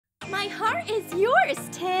My heart is yours,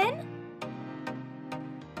 Tin.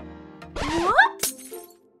 Whoops!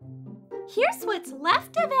 Here's what's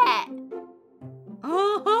left of it.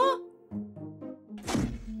 Uh-huh.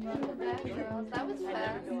 That was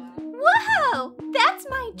fast. Whoa! That's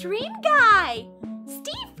my dream guy!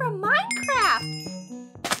 Steve from Minecraft!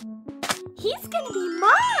 He's gonna be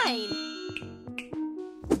mine!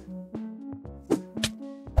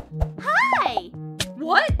 Hi!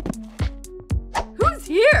 What? Who's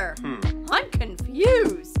here? I'm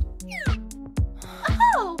confused.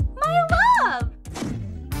 Oh, my love!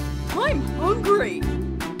 I'm hungry.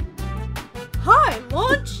 Hi,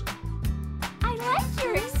 lunch. I like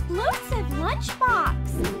your explosive lunchbox.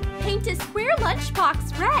 Paint a square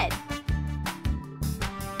lunchbox red.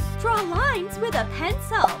 Draw lines with a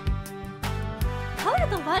pencil. Color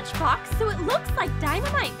the lunchbox so it looks like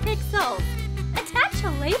dynamite pixels. Attach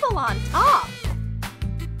a label on top.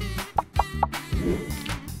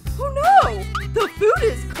 Oh no! The food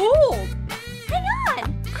is cold. Hang on!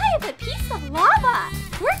 I have a piece of lava.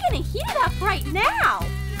 We're gonna heat it up right now.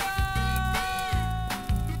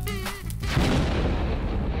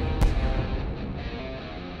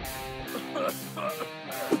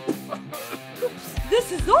 Oops,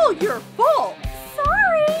 this is all your fault.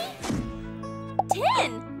 Sorry!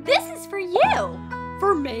 Tin, this is for you.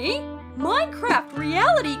 For me? Minecraft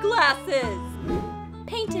reality glasses.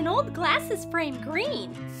 Paint an old glasses frame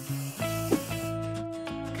green.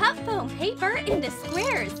 Cut foam paper into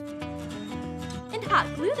squares and hot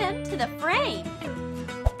glue them to the frame.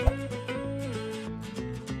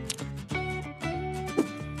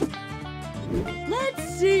 Let's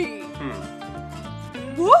see.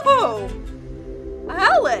 Whoa!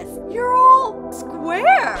 Alice, you're all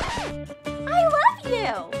square. I love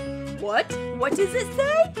you! What? What does it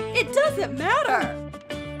say? It doesn't matter.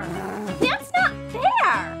 That's not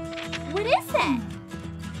fair! What is it?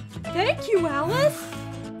 Thank you, Alice.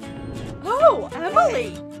 Oh,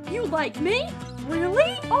 Emily, you like me?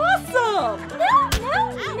 Really? Awesome!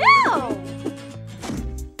 No!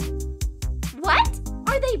 What?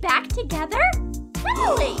 Are they back together?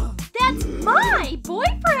 Emily, that's my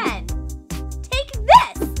boyfriend! Take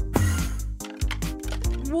this!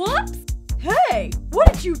 Whoops! Hey,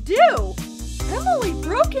 what did you do? Emily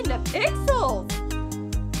broke into pixels.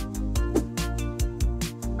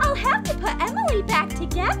 I'll have to put Emily back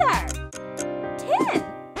together. Tin!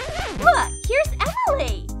 Look, here's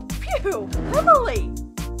Emily! Phew, Emily!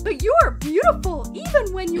 But you're beautiful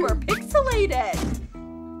even when you are pixelated.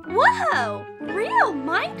 Whoa! Real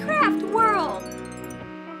Minecraft world!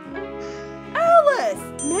 Alice,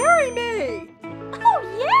 marry me! Oh,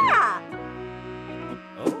 yeah!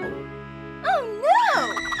 Oh, no!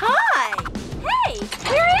 Hi! Hey,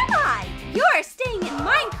 where am I? You're staying in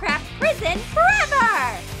Minecraft prison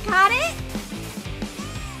forever! Got it?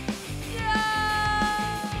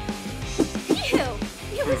 Phew!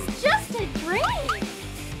 It was just a dream!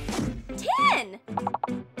 Tin!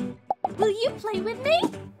 Will you play with me?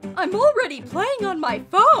 I'm already playing on my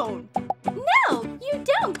phone. No, you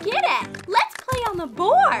don't get it! Let's play on the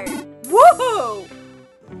board! Whoa!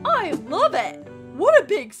 I love it! What a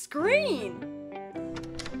big screen!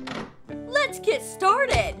 Let's get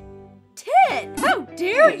started! Tin, how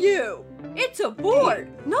dare you! It's a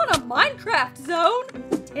board, not a Minecraft zone!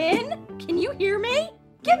 Tin, can you hear me?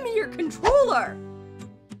 Give me your controller!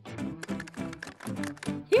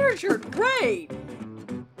 Here's your grade!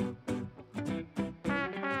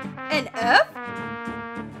 An F?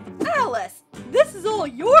 Alice, this is all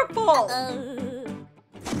your fault!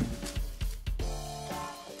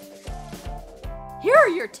 Here are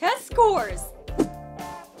your test scores!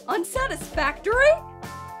 Unsatisfactory?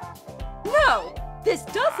 No, this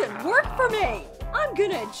doesn't work for me! I'm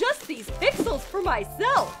gonna adjust these pixels for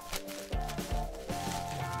myself!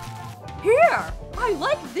 Here, I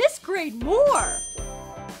like this grade more!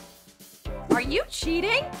 Are you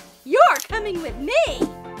cheating? You're coming with me!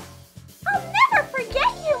 I'll never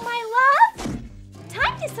forget you, my love!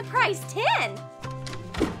 Time to surprise Tin!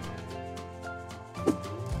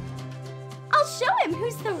 I'll show him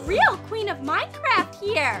who's the real queen of Minecraft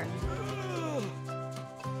here!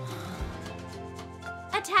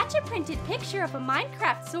 Attach a printed picture of a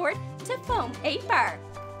Minecraft sword to foam paper.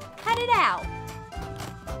 Cut it out.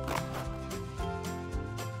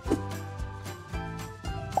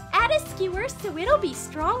 Add a skewer so it'll be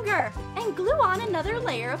stronger, and glue on another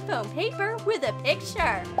layer of foam paper with a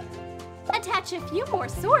picture. Attach a few more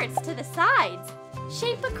swords to the sides.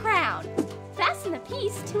 Shape a crown. Fasten a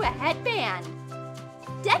piece to a headband.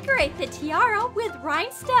 Decorate the tiara with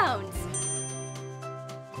rhinestones.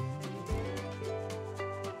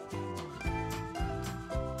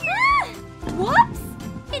 Whoops!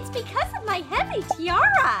 It's because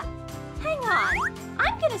tiara! Hang on,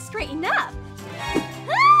 I'm gonna straighten up.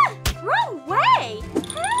 Ah! Wrong way!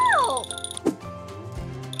 Help!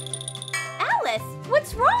 Alice,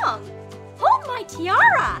 what's wrong? Hold my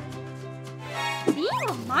tiara! Being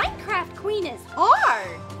a Minecraft queen is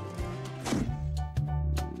hard.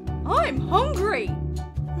 I'm hungry.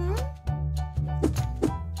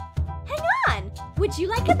 Hang on, would you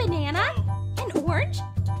like a banana? An orange?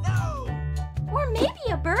 No! Or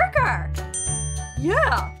maybe a burger?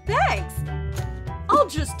 Yeah, thanks. I'll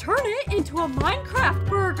just turn it into a Minecraft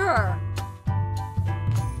burger.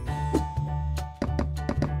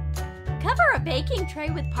 Cover a baking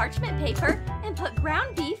tray with parchment paper and put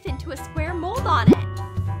ground beef into a square mold on it.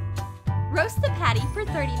 Roast the patty for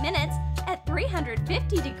 30 minutes at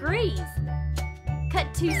 350 degrees.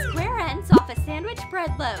 Cut 2 square ends off a sandwich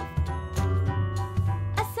bread loaf.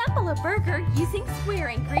 Assemble a burger using square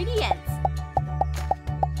ingredients.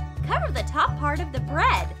 Cover the top part of the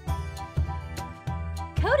bread.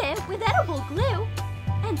 Coat it with edible glue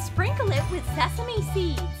and sprinkle it with sesame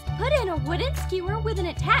seeds. Put in a wooden skewer with an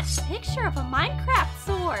attached picture of a Minecraft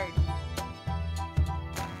sword.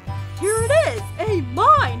 Here it is, a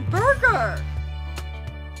mine burger.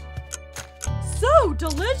 So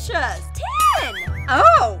delicious. 10!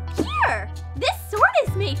 Oh, Here! This sword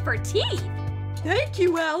is made for teeth. thank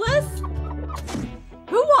you, Alice.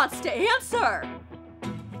 Who wants to answer?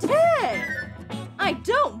 10. I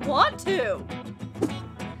don't want to.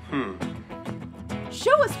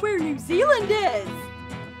 Show us where New Zealand is.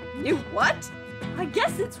 New what? I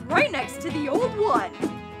guess it's right next to the old one.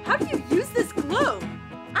 How do you use this glue?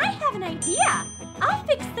 I have an idea. I'll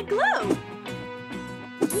fix the glue.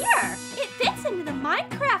 Here, it fits into the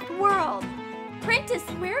Minecraft world. Print a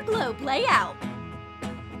square globe layout.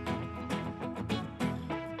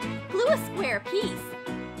 Glue a square piece.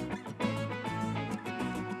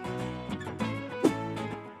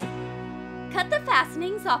 Cut the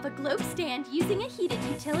fastenings off a globe stand using a heated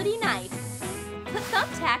utility knife. Put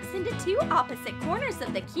thumbtacks into 2 opposite corners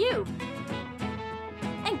of the cube.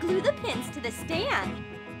 And glue the pins to the stand.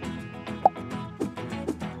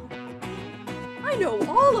 I know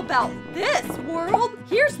all about this world.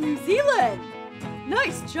 Here's New Zealand.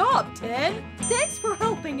 Nice job, Tin. Thanks for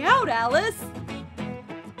helping out, Alice.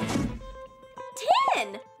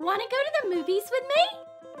 10! Wanna go to the movies with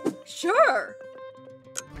me? Sure.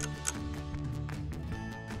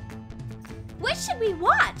 What should we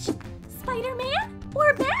watch? Spider-Man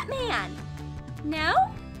or Batman?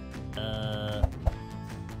 No?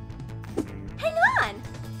 Hang on!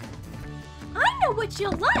 I know what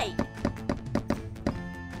you'll like!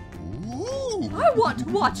 Ooh. I want to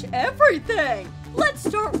watch everything. Let's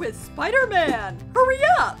start with Spider-Man. Hurry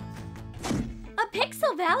up. A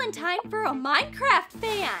Pixel Valentine for a Minecraft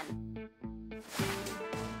fan!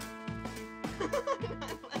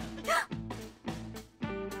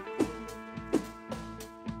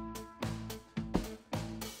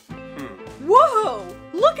 Whoa!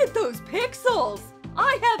 Look at those pixels.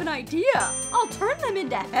 I have an idea. I'll turn them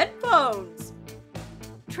into headphones.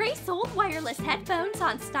 Trace old wireless headphones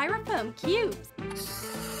on styrofoam cubes.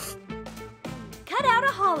 Cut out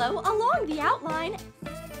a hollow along the outline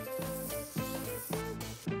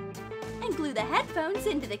and glue the headphones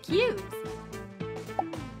into the cubes.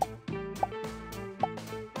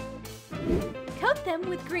 Coat them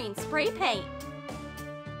with green spray paint.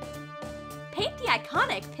 Paint the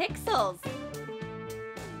iconic pixels.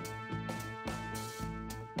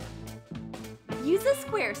 Use a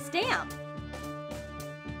square stamp.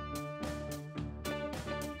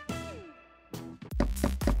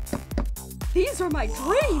 These are my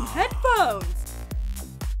dream headphones.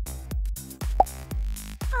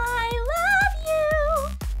 I love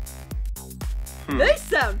you! They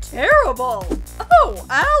sound terrible. Oh,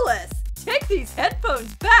 Alice, take these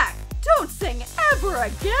headphones back. Don't sing ever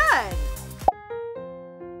again.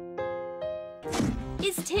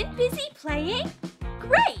 Is Tin busy playing?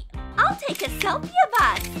 Great! I'll take a selfie of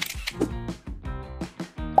us!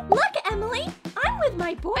 Look, Emily! I'm with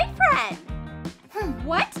my boyfriend!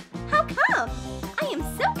 What? How come? I am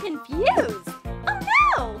so confused! Oh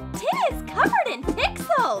no! Tin is covered in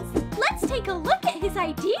pixels! Let's take a look at his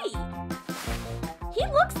ID! He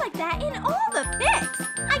looks like that in all the pics!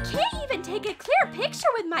 I can't even take a clear picture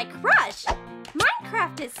with my crush!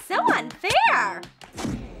 Minecraft is so unfair!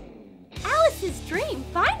 Alice's dream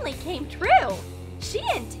finally came true. She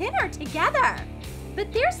and Tin are together.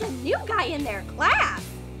 But there's a new guy in their class.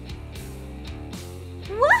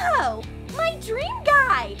 Whoa! My dream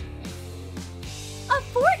guy! A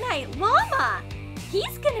Fortnite llama!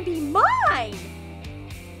 He's gonna be mine!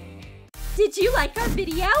 Did you like our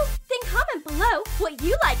video? Then comment below what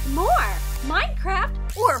you liked more. Minecraft,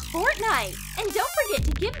 or Fortnite. And don't forget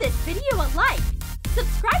to give this video a like.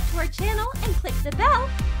 Subscribe to our channel and click the bell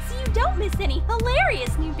so you don't miss any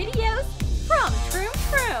hilarious new videos